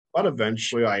But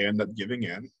eventually I end up giving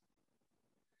in,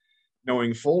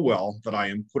 knowing full well that I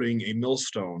am putting a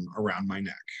millstone around my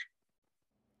neck.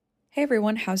 Hey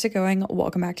everyone, how's it going?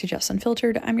 Welcome back to Jess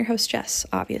Unfiltered. I'm your host, Jess,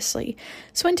 obviously.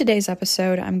 So, in today's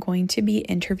episode, I'm going to be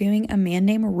interviewing a man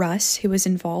named Russ who was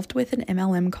involved with an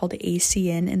MLM called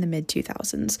ACN in the mid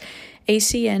 2000s.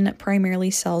 ACN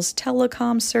primarily sells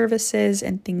telecom services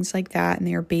and things like that, and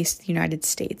they are based in the United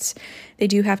States. They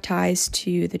do have ties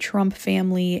to the Trump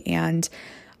family, and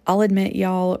I'll admit,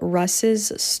 y'all,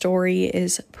 Russ's story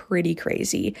is pretty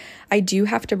crazy. I do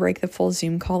have to break the full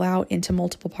Zoom call out into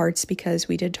multiple parts because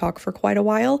we did talk for quite a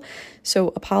while. So,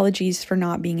 apologies for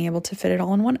not being able to fit it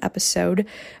all in one episode.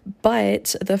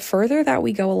 But the further that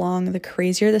we go along, the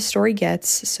crazier the story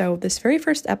gets. So, this very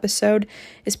first episode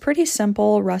is pretty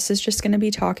simple. Russ is just going to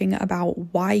be talking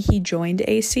about why he joined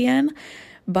ACN.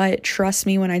 But trust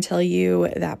me when I tell you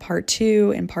that part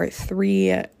two and part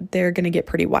three, they're going to get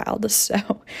pretty wild.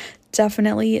 So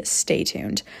definitely stay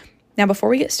tuned. Now, before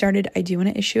we get started, I do want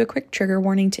to issue a quick trigger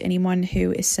warning to anyone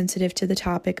who is sensitive to the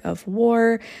topic of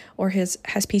war or has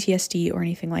PTSD or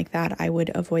anything like that. I would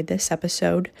avoid this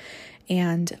episode.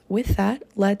 And with that,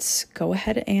 let's go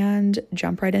ahead and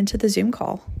jump right into the Zoom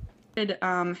call.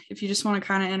 If you just want to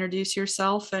kind of introduce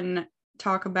yourself and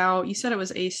talk about, you said it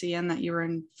was ACN that you were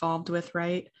involved with,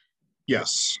 right?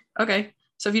 Yes. Okay.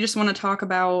 So if you just want to talk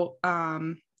about,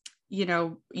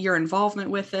 your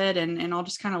involvement with it, and I'll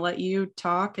just kind of let you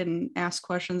talk and ask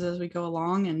questions as we go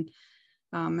along. And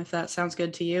if that sounds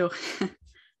good to you.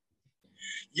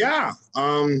 Yeah.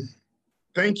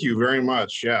 Thank you very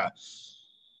much. Yeah.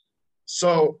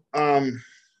 So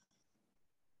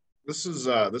this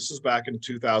is back in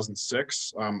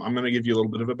 2006. I'm going to give you a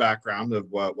little bit of a background of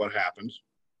what happened.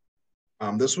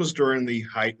 This was during the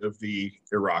height of the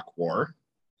Iraq War,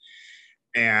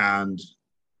 and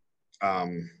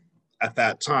at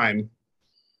that time,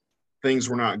 things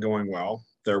were not going well.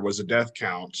 There was a death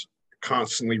count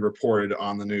constantly reported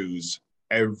on the news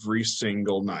every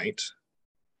single night.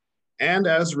 And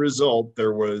as a result,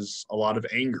 there was a lot of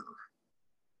anger.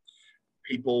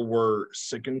 People were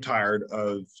sick and tired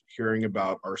of hearing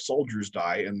about our soldiers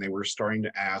die, and they were starting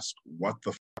to ask, what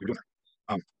the f are we doing?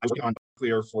 I was working on the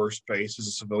Air Force Base as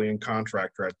a civilian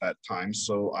contractor at that time,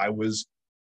 so I was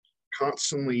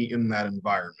constantly in that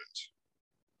environment.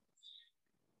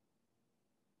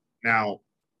 Now,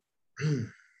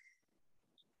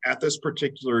 at this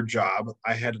particular job,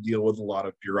 I had to deal with a lot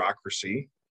of bureaucracy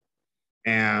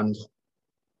and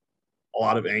a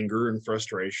lot of anger and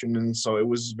frustration. And so it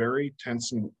was very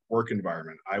tense work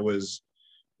environment. I was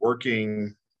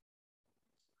working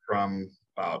from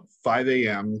about 5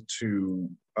 a.m. to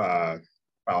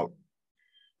about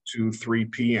 2, 3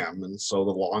 p.m. And so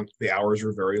the hours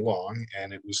were very long,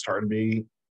 and it was starting to be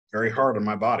very hard on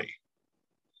my body.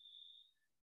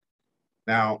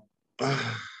 Now,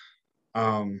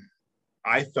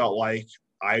 I felt like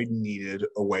I needed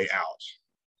a way out.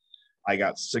 I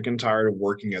got sick and tired of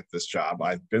working at this job.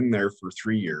 I've been there for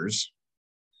 3 years,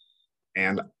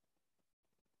 and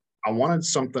I wanted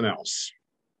something else.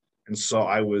 And so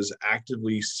I was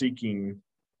actively seeking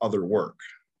other work.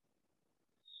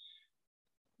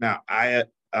 Now, I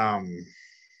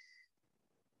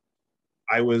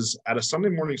was at a Sunday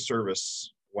morning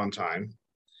service one time,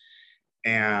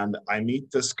 and I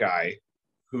meet this guy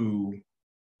who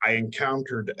I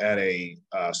encountered at a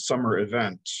summer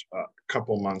event a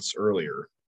couple months earlier.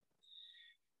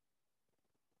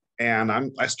 And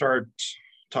I start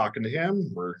talking to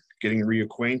him. We're getting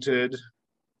reacquainted.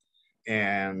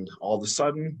 And all of a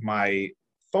sudden, my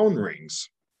phone rings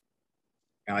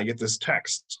and I get this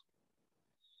text.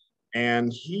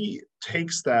 And he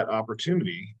takes that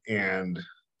opportunity and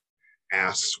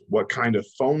asks what kind of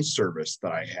phone service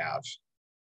that I have.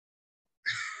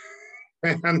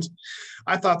 And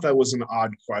I thought that was an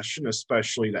odd question,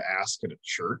 especially to ask at a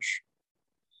church.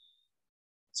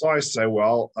 So I say,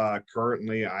 well,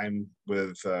 currently I'm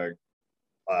with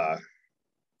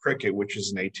Cricket, which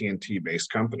is an AT&T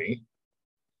based company.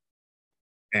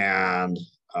 And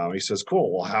he says,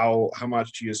 cool. Well, how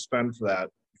much do you spend for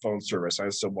that phone service? I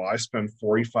said, well, I spend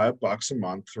 $45 a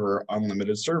month for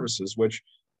unlimited services, which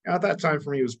at that time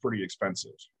for me was pretty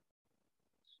expensive.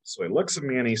 So he looks at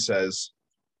me and he says,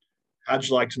 how'd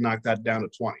you like to knock that down to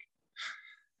 20?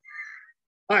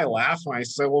 I laugh and I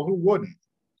say, well, who wouldn't?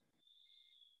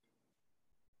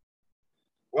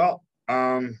 Well,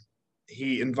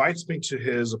 he invites me to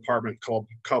his apartment called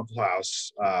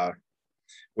Clubhouse,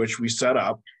 which we set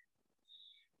up.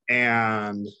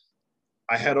 And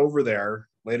I head over there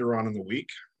later on in the week.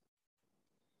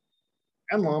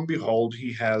 And lo and behold,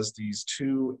 he has these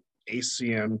two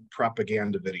ACN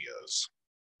propaganda videos.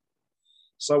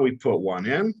 So we put one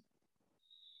in,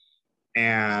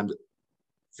 and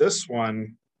this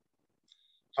one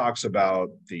talks about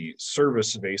the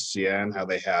service of ACN, how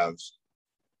they have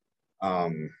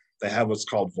what's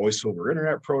called voice over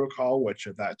internet protocol, which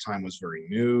at that time was very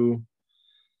new.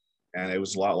 And it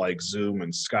was a lot like Zoom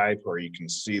and Skype, where you can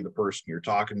see the person you're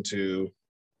talking to.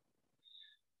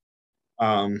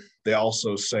 They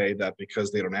also say that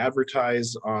because they don't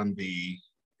advertise on the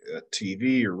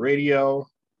TV or radio,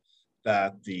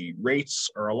 that the rates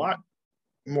are a lot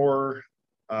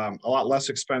less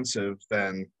expensive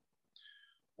than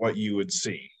what you would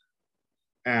see.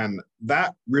 And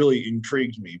that really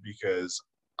intrigued me because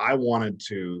I wanted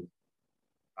to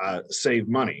save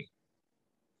money.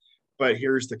 But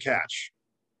here's the catch.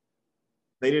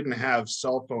 They didn't have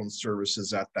cell phone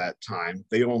services at that time.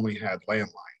 They only had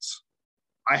landlines.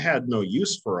 I had no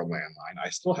use for a landline. I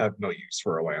still have no use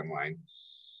for a landline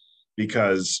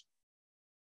because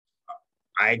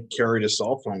I carried a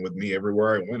cell phone with me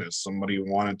everywhere I went. If somebody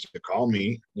wanted to call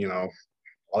me, all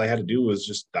I had to do was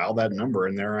just dial that number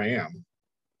and there I am.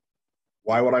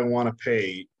 Why would I want to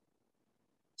pay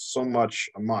so much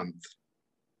a month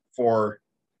for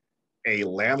a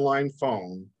landline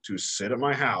phone to sit at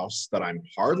my house that I'm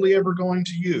hardly ever going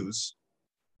to use?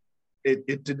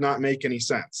 It did not make any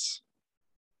sense.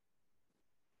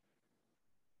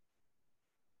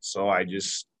 So I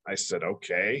said,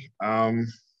 okay,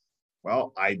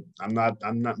 well, I'm not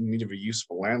in need of a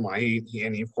useful landline.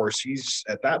 And of course, he's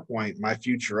at that point, my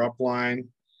future upline.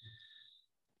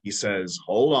 He says,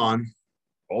 hold on.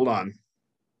 Let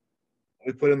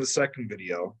me put in the second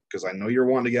video because I know you're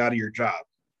wanting to get out of your job.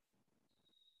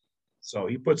 So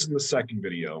he puts in the second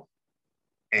video,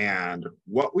 and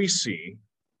what we see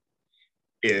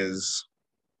is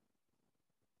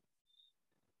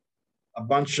a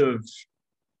bunch of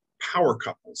power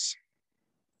couples.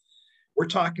 We're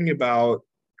talking about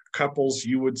couples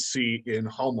you would see in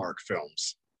Hallmark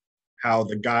films, how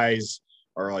the guys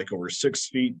are like over 6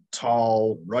 feet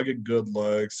tall, rugged good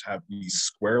looks, have these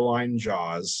square line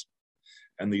jaws,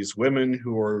 and these women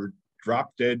who are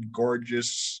drop dead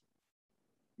gorgeous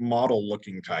model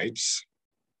looking types.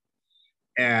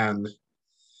 And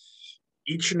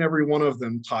each and every one of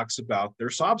them talks about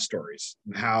their sob stories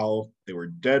and how they were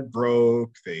dead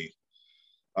broke, they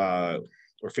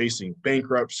were facing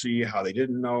bankruptcy, how they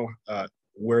didn't know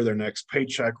where their next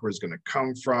paycheck was going to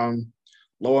come from.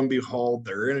 Lo and behold,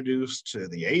 they're introduced to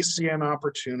the ACN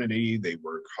opportunity. They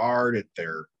work hard at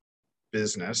their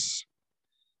business.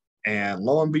 And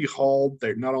lo and behold,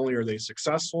 they not only are they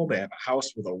successful, they have a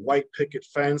house with a white picket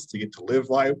fence to get to live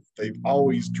life they've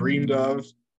always dreamed of.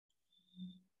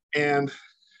 And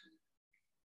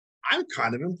I'm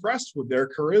kind of impressed with their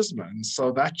charisma. And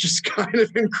so that just kind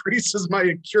of increases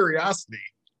my curiosity.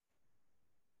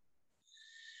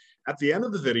 At the end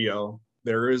of the video,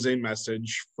 there is a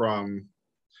message from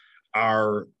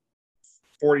our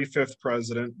 45th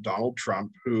president, Donald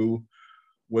Trump, who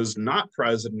was not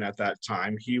president at that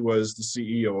time. He was the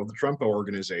CEO of the Trump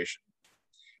Organization.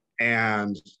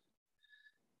 And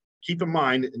keep in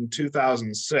mind, in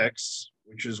 2006,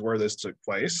 which is where this took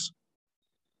place,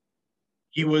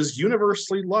 he was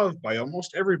universally loved by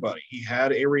almost everybody. He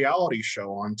had a reality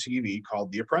show on TV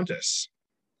called The Apprentice,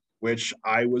 which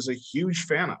I was a huge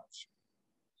fan of.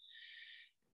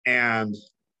 And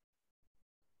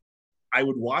I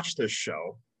would watch this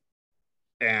show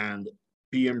and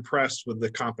be impressed with the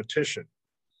competition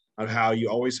of how you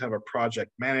always have a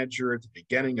project manager at the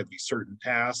beginning of these certain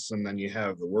tasks, and then you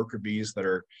have the worker bees that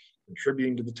are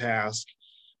contributing to the task.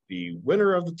 The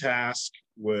winner of the task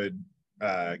would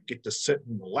get to sit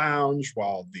in the lounge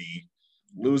while the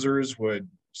losers would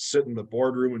sit in the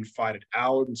boardroom and fight it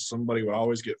out, and somebody would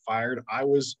always get fired. I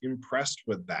was impressed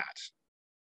with that.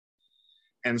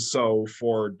 And so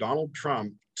for Donald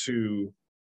Trump to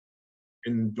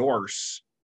endorse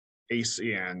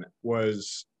ACN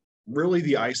was really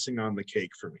the icing on the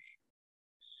cake for me.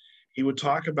 He would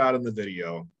talk about in the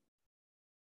video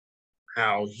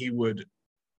how he would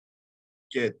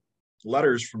get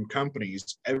letters from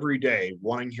companies every day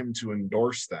wanting him to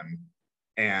endorse them,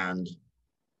 and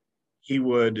he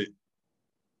would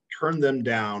turn them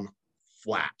down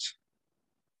flat.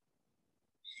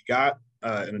 He got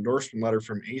an endorsement letter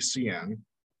from ACN,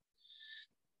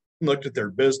 looked at their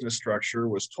business structure,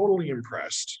 was totally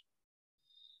impressed,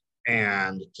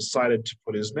 and decided to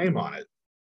put his name on it.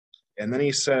 And then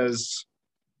he says,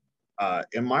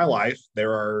 in my life,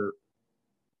 there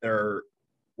are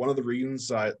one of the reasons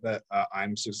that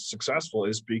I'm successful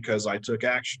is because I took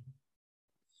action.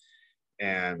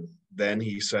 And then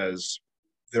he says,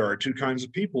 there are two kinds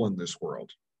of people in this world,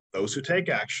 those who take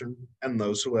action and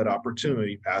those who let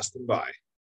opportunity pass them by.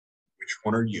 Which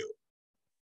one are you?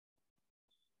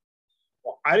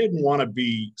 Well, I didn't want to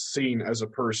be seen as a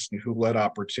person who let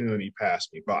opportunity pass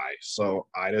me by. So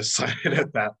I decided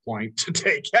at that point to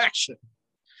take action.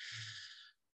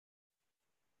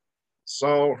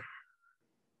 So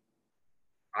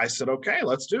I said, okay,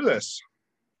 let's do this.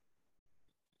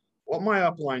 What my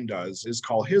upline does is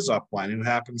call his upline, who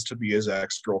happens to be his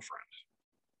ex-girlfriend.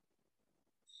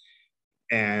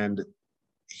 And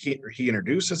he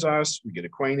introduces us, we get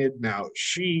acquainted. Now,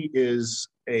 she is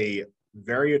a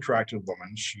very attractive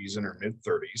woman. She's in her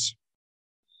mid-30s,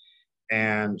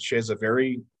 and she has a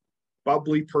very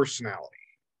bubbly personality.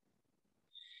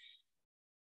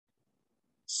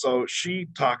 So she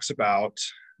talks about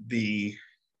the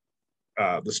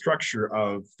structure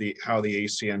of how the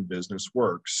ACN business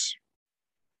works.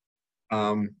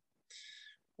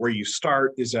 Where you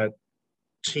start is at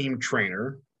team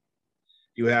trainer.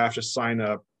 You have to sign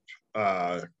up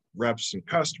reps and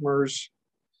customers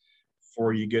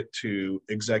before you get to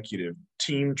executive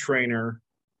team trainer,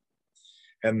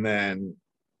 and then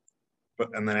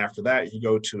after that you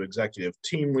go to executive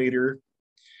team leader.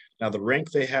 Now, the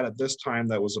rank they had at this time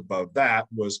that was above that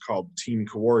was called team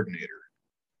coordinator.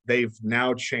 They've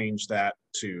now changed that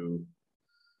to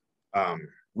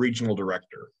regional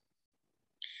director.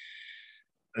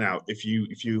 Now, if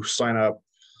you sign up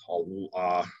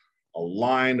a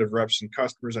line of reps and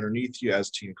customers underneath you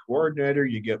as team coordinator,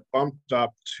 you get bumped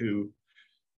up to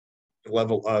the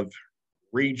level of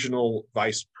regional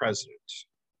vice president.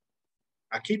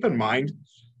 Now, keep in mind,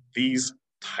 these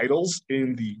titles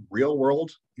in the real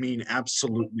world mean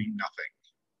absolutely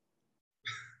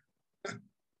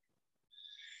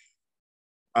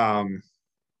nothing.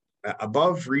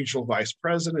 Above regional vice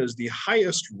president is the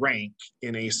highest rank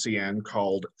in ACN,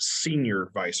 called senior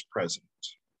vice president.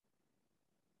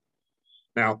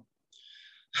 Now,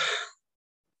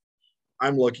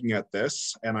 I'm looking at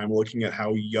this and I'm looking at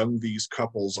how young these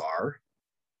couples are,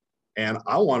 and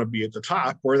I want to be at the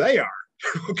top where they are.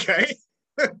 Okay.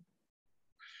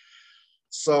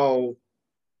 So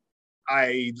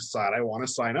I decide I want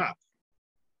to sign up.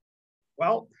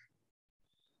 Well,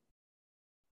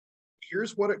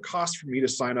 here's what it cost for me to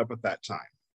sign up at that time: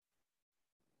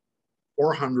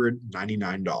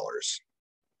 $499.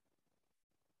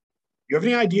 You have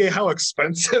any idea how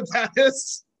expensive that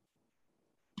is?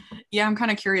 Yeah, I'm kind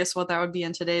of curious what that would be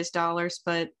in today's dollars,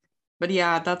 but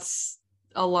yeah, that's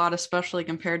a lot, especially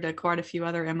compared to quite a few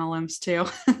other MLMs too.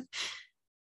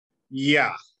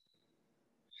 Yeah.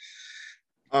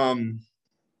 I'm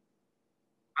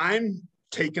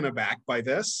taken aback by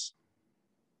this,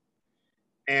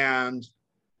 and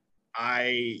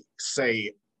I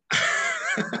say,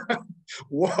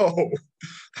 whoa,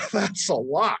 that's a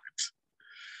lot.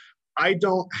 I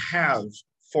don't have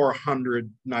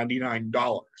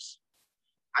 $499.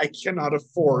 I cannot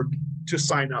afford to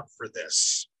sign up for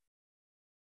this.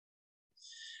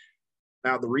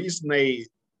 Now, the reason they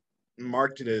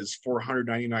marked it as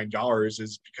 $499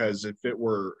 is because if it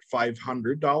were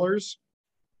 $500,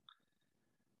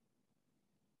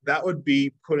 that would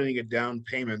be putting a down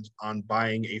payment on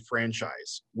buying a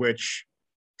franchise, which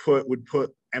would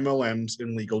put MLMs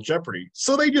in legal jeopardy.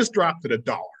 So they just dropped it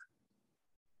 $1.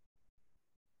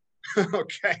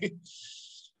 Okay.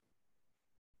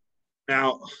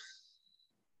 Now,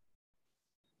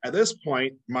 at this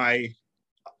point, my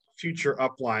future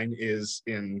upline is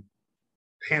in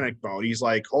panic mode. He's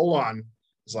like, hold on.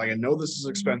 He's like, I know this is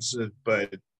expensive,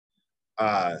 but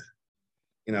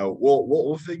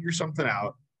we'll figure something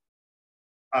out.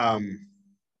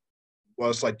 Well,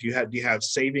 it's like, do you have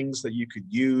savings that you could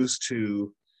use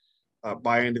to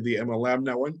buy into the MLM?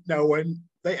 Now, when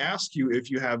they ask you if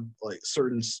you have like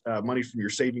certain money from your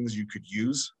savings you could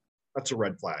use, that's a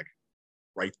red flag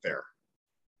right there.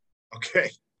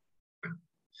 Okay.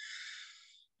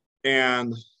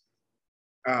 And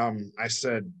I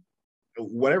said,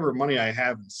 whatever money I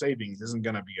have in savings isn't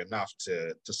going to be enough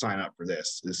to sign up for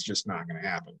this. It's just not going to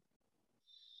happen.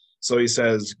 So he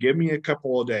says, give me a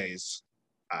couple of days.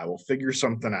 I will figure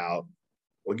something out.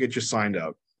 We'll get you signed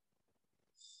up.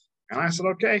 And I said,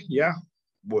 okay, yeah,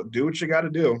 well, do what you got to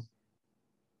do.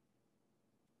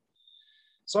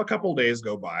 So a couple of days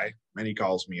go by, and he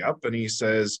calls me up and he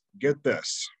says, get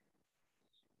this.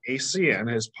 ACN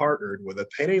has partnered with a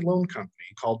payday loan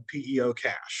company called PEO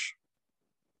Cash.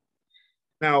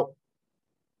 Now,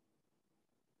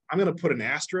 I'm going to put an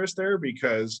asterisk there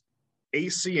because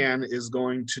ACN is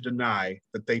going to deny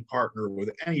that they partner with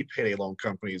any payday loan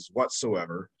companies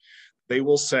whatsoever. They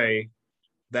will say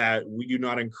that we do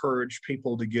not encourage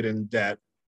people to get in debt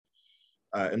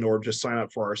in order to sign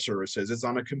up for our services. It's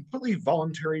on a completely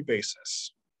voluntary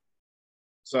basis.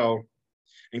 So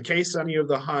In case any of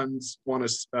the Huns want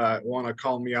to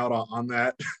call me out on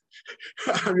that,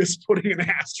 I'm just putting an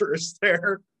asterisk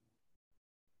there.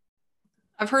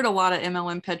 I've heard a lot of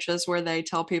MLM pitches where they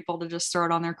tell people to just throw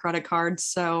it on their credit cards,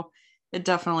 so it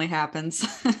definitely happens.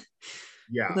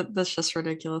 Yeah. That's just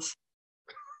ridiculous.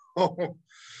 Oh,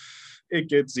 it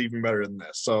gets even better than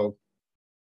this. So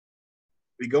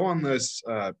we go on this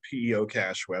PEO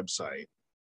Cash website,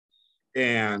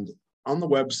 and on the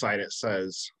website it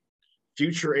says,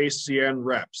 future ACN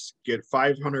reps get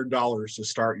 $500 to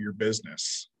start your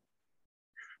business.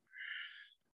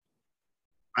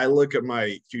 I look at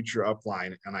my future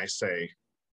upline and I say,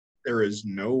 there is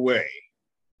no way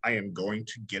I am going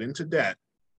to get into debt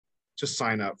to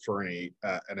sign up for an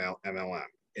MLM.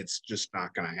 It's just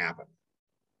not going to happen.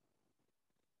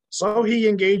 So he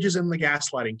engages in the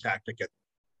gaslighting tactic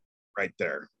right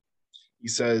there. He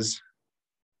says,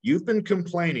 you've been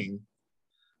complaining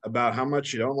about how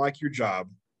much you don't like your job.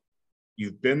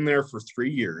 You've been there for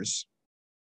 3 years.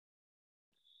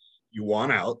 You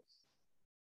want out.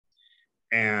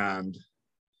 And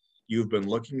you've been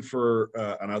looking for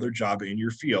another job in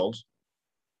your field.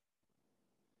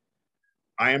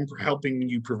 I am helping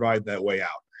you provide that way out.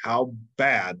 How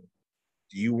bad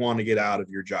do you want to get out of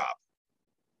your job?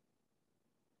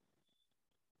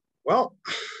 Well,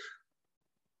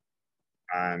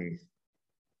 I'm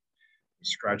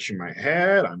scratching my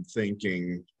head. I'm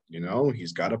thinking,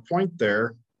 he's got a point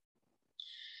there.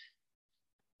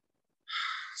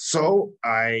 So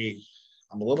I'm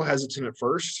a little hesitant at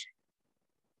first,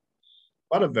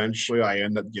 but eventually I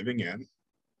end up giving in,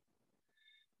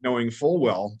 knowing full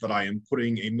well that I am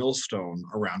putting a millstone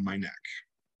around my neck.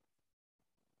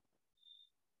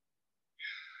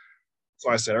 So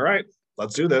I said, all right,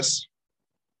 let's do this.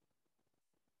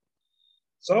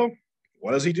 So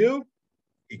what does he do?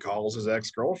 He calls his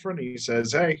ex-girlfriend. He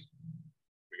says, hey,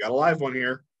 we got a live one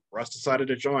here. Russ decided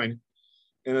to join.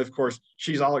 And of course,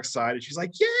 she's all excited. She's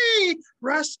like, yay,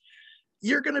 Russ,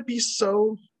 you're going to be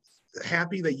so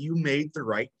happy that you made the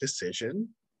right decision.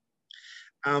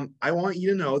 I want you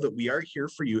to know that we are here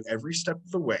for you every step of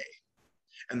the way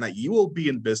and that you will be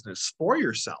in business for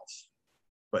yourself,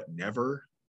 but never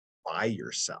by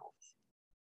yourself,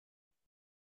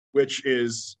 which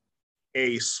is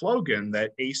a slogan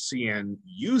that ACN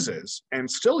uses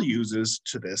and still uses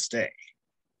to this day.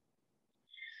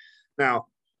 Now,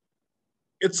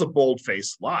 it's a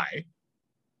bold-faced lie,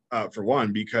 for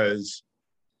one, because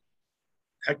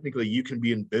technically you can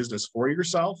be in business for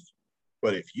yourself,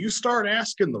 but if you start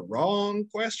asking the wrong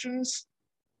questions,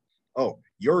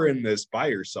 you're in this by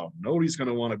yourself. Nobody's going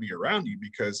to want to be around you,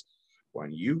 because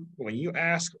when you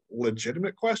ask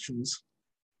legitimate questions,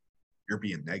 you're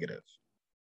being negative.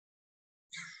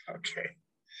 Okay.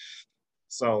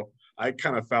 So I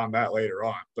kind of found that later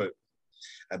on, but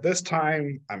at this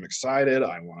time, I'm excited.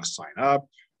 I want to sign up.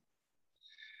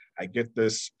 I get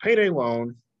this payday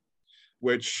loan,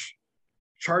 which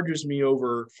charges me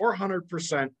over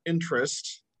 400%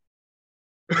 interest,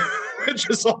 which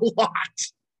is a lot.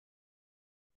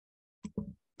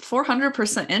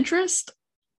 400% interest?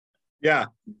 Yeah,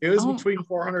 it was between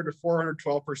 400 to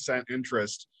 412%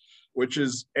 interest, which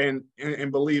is, and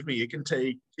believe me, it can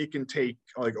take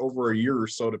like over a year or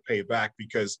so to pay back,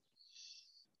 because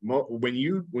when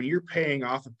you're paying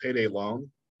off a payday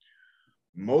loan,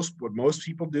 what most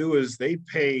people do is they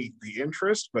pay the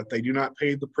interest, but they do not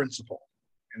pay the principal.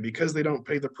 And because they don't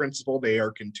pay the principal, they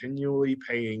are continually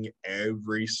paying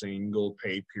every single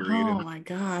pay period. Oh my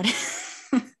God.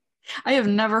 I have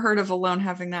never heard of a loan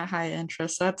having that high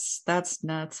interest. That's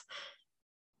nuts.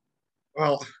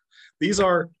 Well, these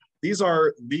are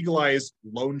legalized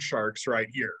loan sharks right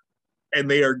here. And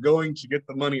they are going to get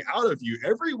the money out of you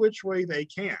every which way they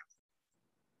can.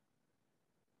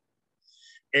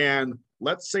 And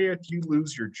let's say if you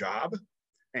lose your job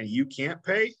and you can't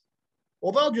pay,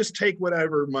 well, they'll just take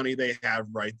whatever money they have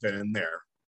right then and there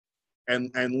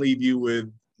and leave you with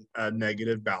a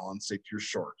negative balance if you're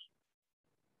short.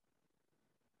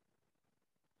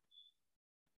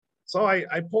 So I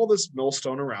pull this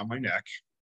millstone around my neck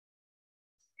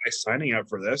by signing up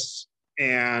for this,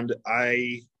 and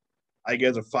I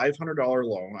get a $500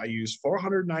 loan. I use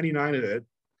 $499 of it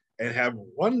and have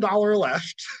 $1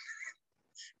 left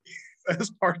as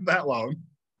part of that loan.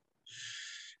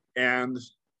 And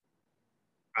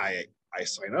I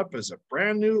sign up as a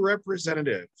brand new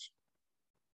representative.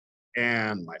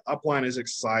 And my upline is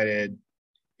excited.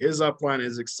 His upline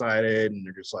is excited. And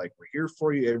they're just like, we're here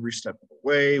for you every step of the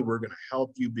way. We're going to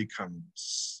help you become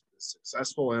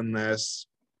successful in this.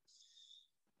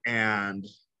 And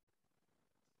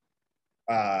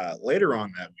later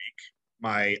on that week,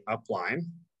 my upline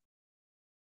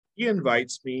he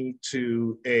invites me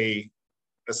to a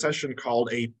session called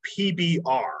a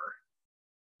PBR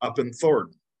up in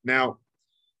Thornton. Now,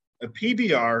 a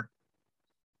PBR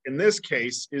in this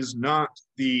case is not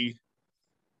the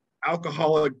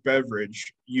alcoholic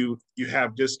beverage you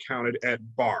have discounted at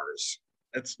bars.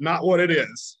 That's not what it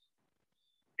is.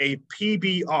 A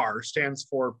PBR stands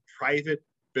for private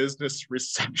business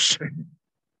reception.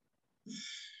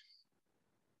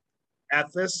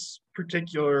 At this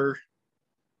particular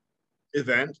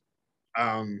event,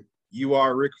 you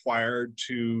are required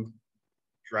to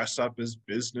dress up as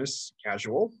business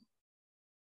casual,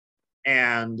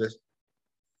 and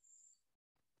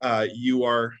you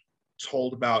are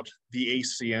told about the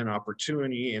ACN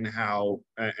opportunity and how,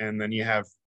 and then you have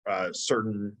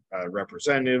certain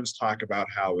representatives talk about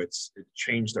how it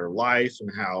changed their life and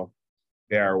how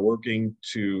they are working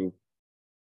to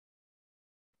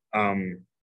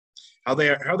how they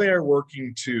are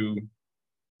working to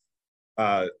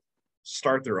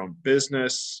start their own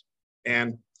business.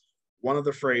 And one of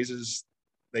the phrases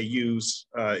they use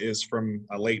is from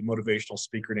a late motivational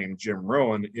speaker named Jim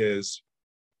Rohn, is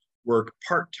work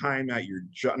part-time at your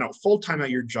job, no, full-time at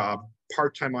your job,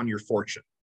 part-time on your fortune.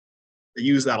 They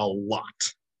use that a lot.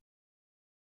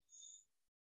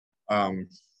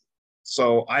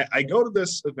 So I go to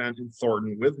this event in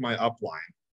Thornton with my upline,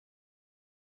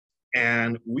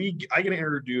 and I get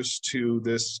introduced to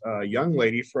this young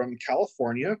lady from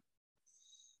California.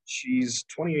 She's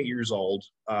 28 years old,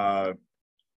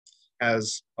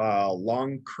 has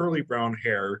long curly brown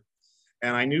hair,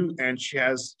 and she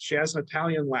has an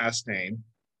Italian last name.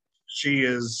 She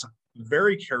is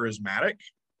very charismatic,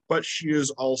 but she is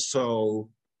also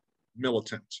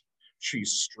militant.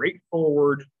 She's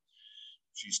straightforward.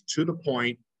 She's to the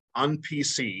point, on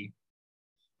PC,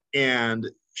 and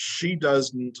she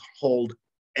doesn't hold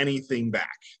anything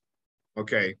back.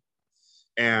 Okay.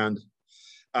 And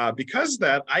because of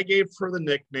that, I gave her the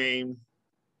nickname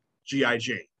G.I.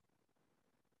 Jane.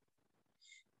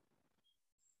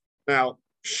 Now,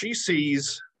 she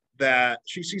sees a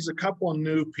couple of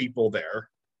new people there,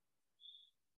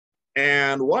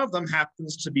 and one of them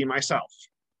happens to be myself.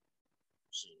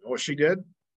 So you know what she did?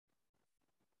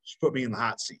 She put me in the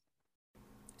hot seat.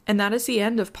 And that is the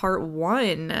end of part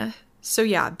 1. So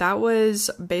yeah, that was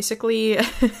basically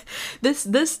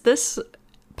this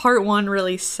part 1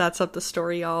 really sets up the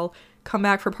story, y'all. Come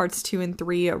back for parts 2 and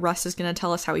 3. Russ is going to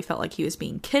tell us how he felt like he was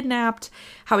being kidnapped,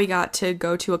 how he got to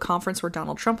go to a conference where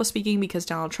Donald Trump was speaking because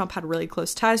Donald Trump had really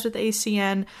close ties with the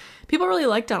ACN. People really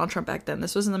liked Donald Trump back then.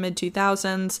 This was in the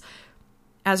mid-2000s.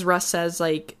 As Russ says,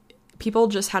 like, people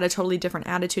just had a totally different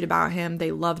attitude about him.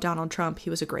 They loved Donald Trump. He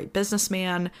was a great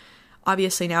businessman.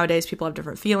 Obviously, nowadays, people have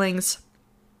different feelings.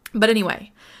 But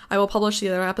anyway, I will publish the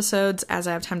other episodes as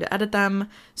I have time to edit them,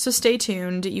 so stay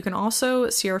tuned. You can also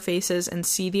see our faces and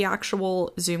see the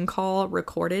actual Zoom call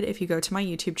recorded if you go to my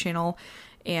YouTube channel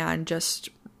and just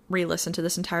re-listen to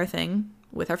this entire thing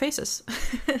with our faces.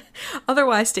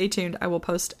 Otherwise, stay tuned. I will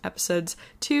post episodes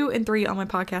 2 and 3 on my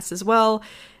podcast as well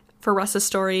for Russ's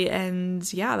story.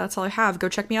 And yeah, that's all I have. Go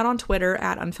check me out on Twitter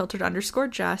at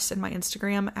unfiltered_Jess and my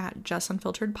Instagram at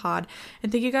JessUnfilteredPod.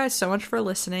 And thank you guys so much for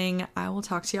listening. I will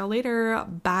talk to y'all later.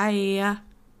 Bye.